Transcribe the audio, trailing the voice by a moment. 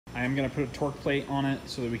I am going to put a torque plate on it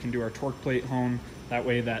so that we can do our torque plate hone. That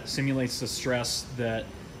way that simulates the stress that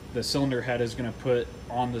the cylinder head is going to put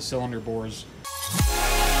on the cylinder bores.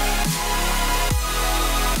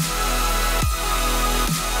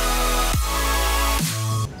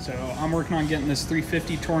 So I'm working on getting this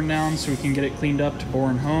 350 torn down so we can get it cleaned up to bore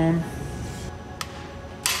and hone.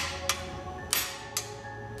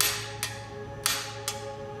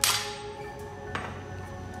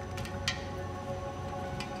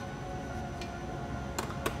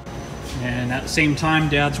 And at the same time,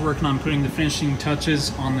 Dad's working on putting the finishing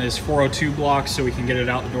touches on this 402 block so we can get it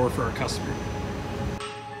out the door for our customer.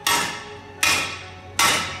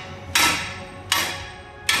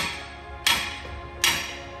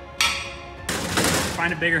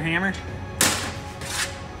 Find a bigger hammer?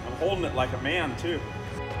 I'm holding it like a man too.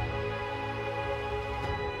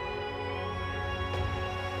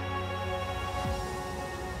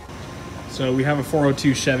 So we have a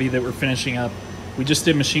 402 Chevy that we're finishing up. We just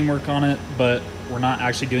did machine work on it, but we're not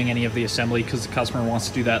actually doing any of the assembly because the customer wants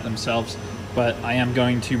to do that themselves. But I am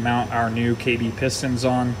going to mount our new KB pistons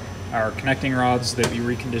on our connecting rods that we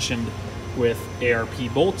reconditioned with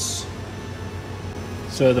ARP bolts.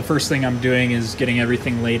 So the first thing I'm doing is getting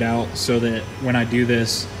everything laid out so that when I do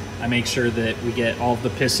this, I make sure that we get all of the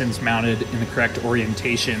pistons mounted in the correct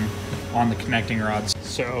orientation on the connecting rods.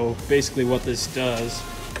 So basically what this does,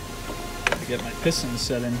 I get my pistons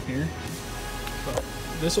set in here. But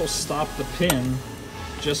this will stop the pin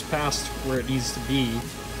just past where it needs to be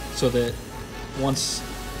so that once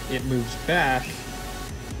it moves back,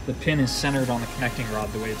 the pin is centered on the connecting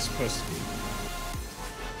rod the way it's supposed to be.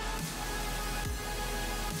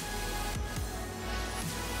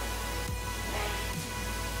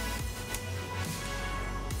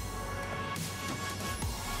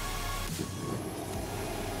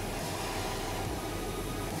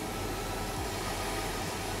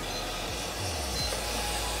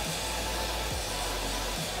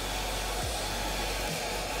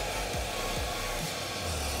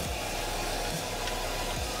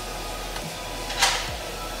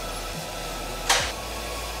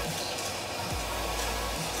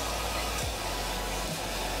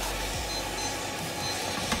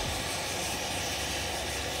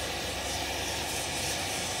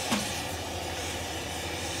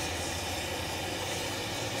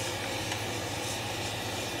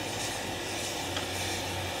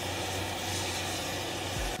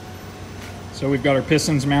 So we've got our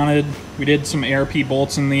pistons mounted. We did some ARP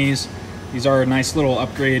bolts in these. These are a nice little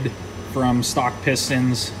upgrade from stock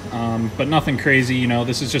pistons, but nothing crazy. You know,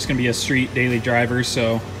 this is just gonna be a street daily driver,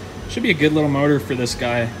 so should be a good little motor for this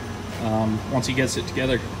guy once he gets it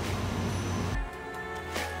together.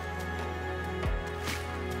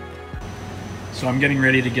 So I'm getting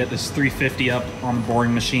ready to get this 350 up on the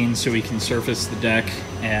boring machine so we can surface the deck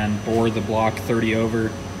and bore the block 30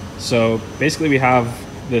 over. So basically we have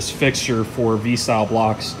this fixture for V-style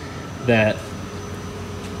blocks that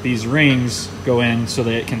these rings go in so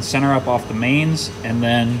that it can center up off the mains, and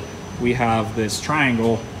then we have this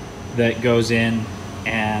triangle that goes in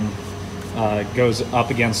and goes up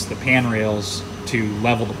against the pan rails to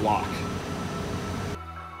level the block.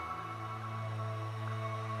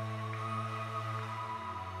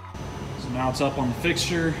 So now it's up on the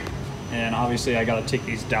fixture, and obviously I got to take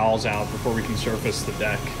these dowels out before we can surface the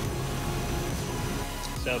deck.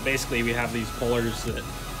 So basically we have these pullers that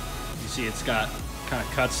you see it's got kind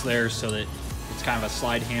of cuts there so that it's kind of a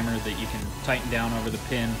slide hammer that you can tighten down over the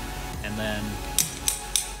pin and then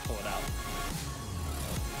pull it out.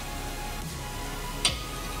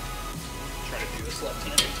 Try to do this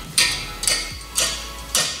left-handed.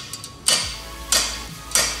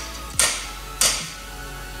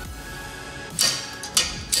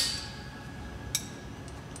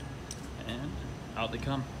 And out they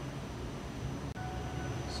come.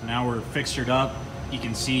 So now we're fixtured up. You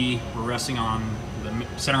can see we're resting on the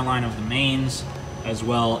center line of the mains, as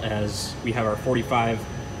well as we have our 45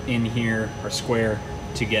 in here, our square,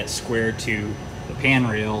 to get square to the pan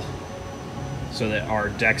rail so that our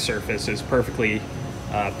deck surface is perfectly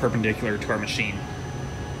perpendicular to our machine.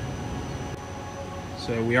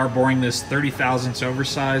 So we are boring this 30 thousandths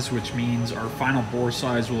oversize, which means our final bore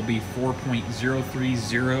size will be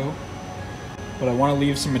 4.030. But I want to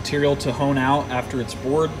leave some material to hone out after it's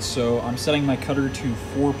bored, so I'm setting my cutter to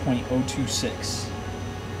 4.026.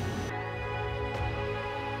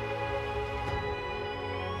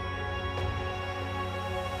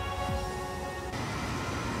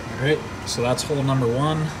 Alright, so that's hole number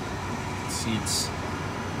one. See, it's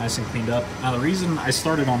nice and cleaned up. Now the reason I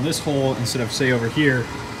started on this hole instead of say over here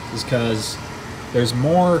is because there's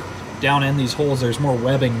more down in these holes, there's more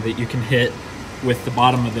webbing that you can hit with the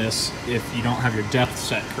bottom of this if you don't have your depth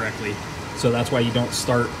set correctly. So that's why you don't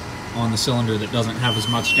start on the cylinder that doesn't have as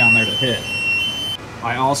much down there to hit.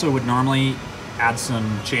 I also would normally add some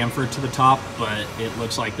chamfer to the top, but it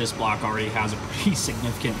looks like this block already has a pretty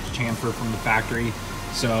significant chamfer from the factory.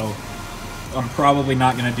 So I'm probably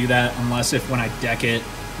not gonna do that unless if when I deck it,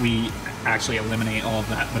 we actually eliminate all of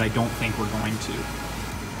that, but I don't think we're going to.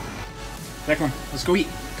 Declan, let's go eat.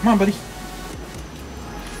 Come on, buddy.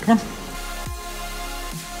 Come on.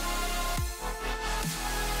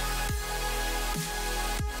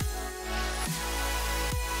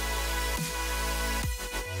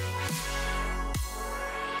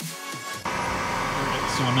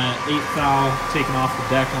 So I'm at 8 thou, taking off the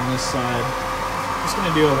deck on this side. Just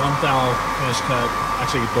gonna do a 1 thou finish cut.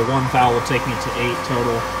 Actually, the 1 thou will take me to 8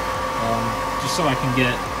 total, just so I can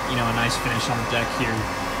get, you know, a nice finish on the deck here.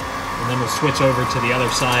 And then we'll switch over to the other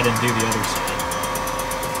side and do the other side.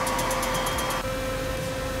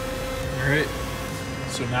 All right.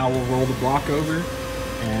 So now we'll roll the block over,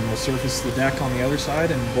 and we'll surface the deck on the other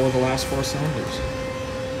side and bore the last 4 cylinders.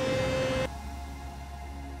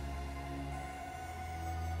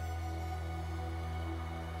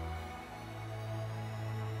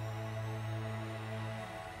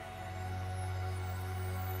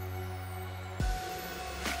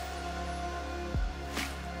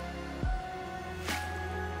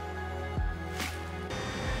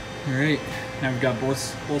 All right, now we've got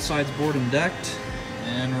both sides bored and decked,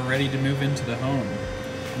 and we're ready to move into the home.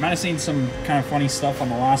 You might have seen some kind of funny stuff on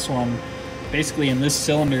the last one. Basically in this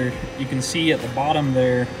cylinder, you can see at the bottom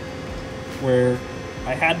there where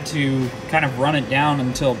I had to kind of run it down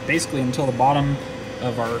until the bottom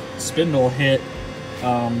of our spindle hit,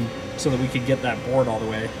 so that we could get that bored all the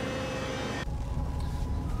way.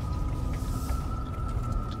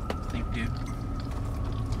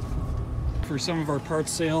 For some of our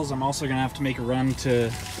parts sales, I'm also gonna have to make a run to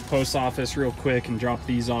the post office real quick and drop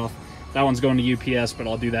these off. That one's going to UPS, but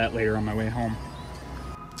I'll do that later on my way home.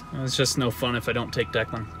 It's just no fun if I don't take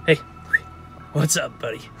Declan. Hey, what's up,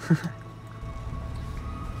 buddy?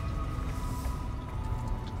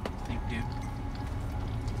 Thank you, dude.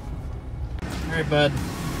 All right, bud,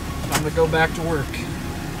 time to go back to work.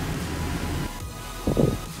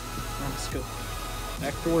 Let's go.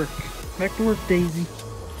 Back to work. Back to work, Daisy.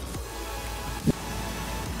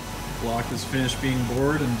 Block is finished being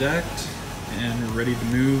bored and decked, and we're ready to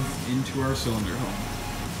move into our cylinder home.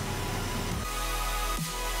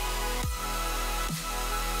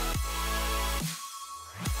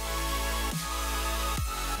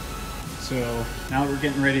 So now that we're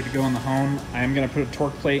getting ready to go in the home, I am going to put a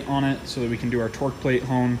torque plate on it so that we can do our torque plate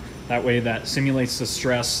hone. That way that simulates the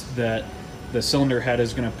stress that the cylinder head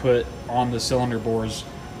is going to put on the cylinder bores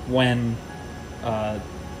when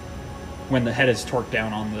the head is torqued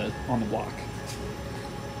down on the block.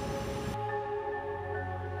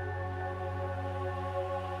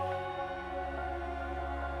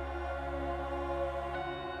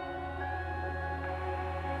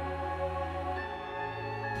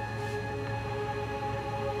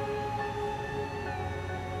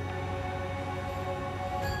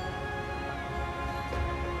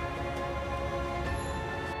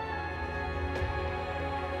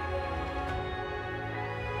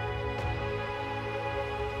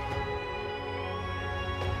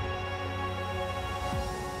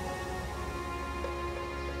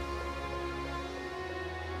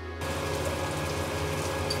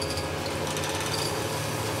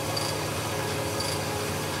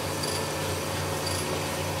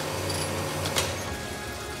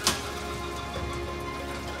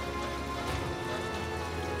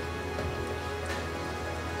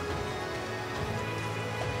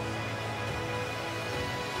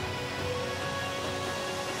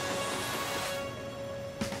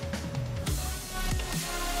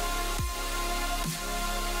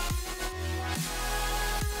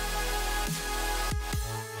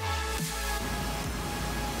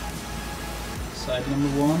 Side number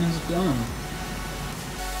 1 is done.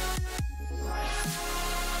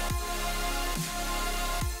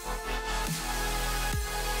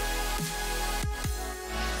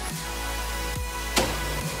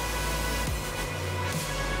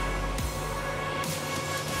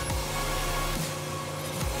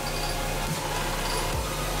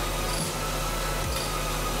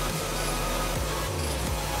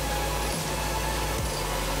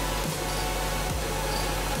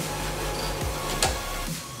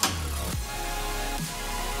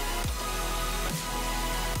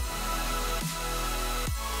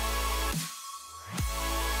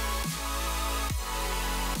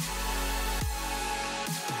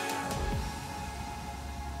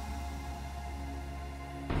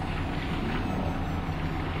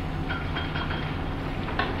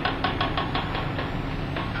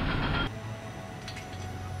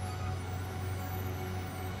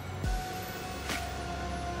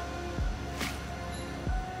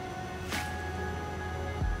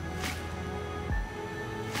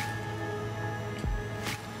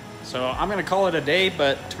 So I'm gonna call it a day,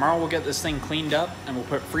 but tomorrow we'll get this thing cleaned up and we'll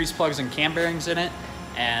put freeze plugs and cam bearings in it,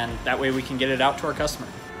 and that way we can get it out to our customer.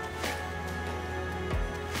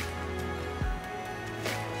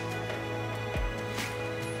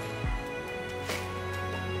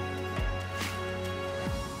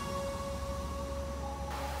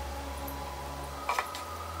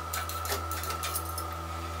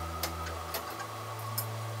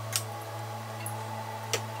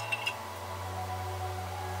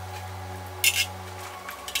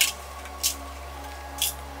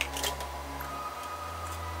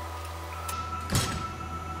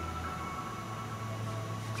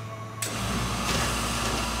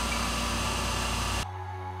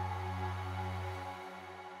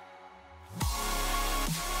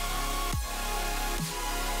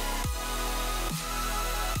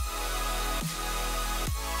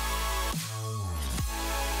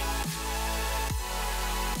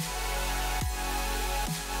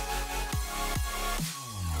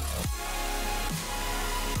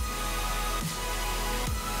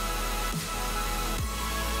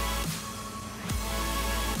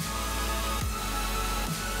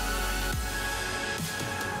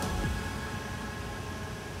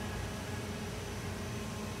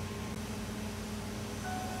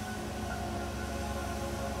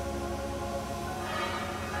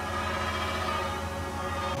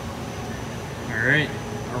 Alright,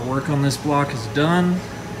 our work on this block is done.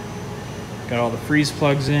 Got all the freeze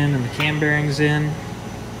plugs in and the cam bearings in.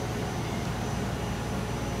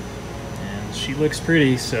 And she looks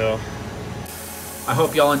pretty, so. I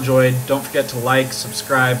hope y'all enjoyed. Don't forget to like,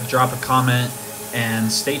 subscribe, drop a comment,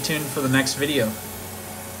 and stay tuned for the next video.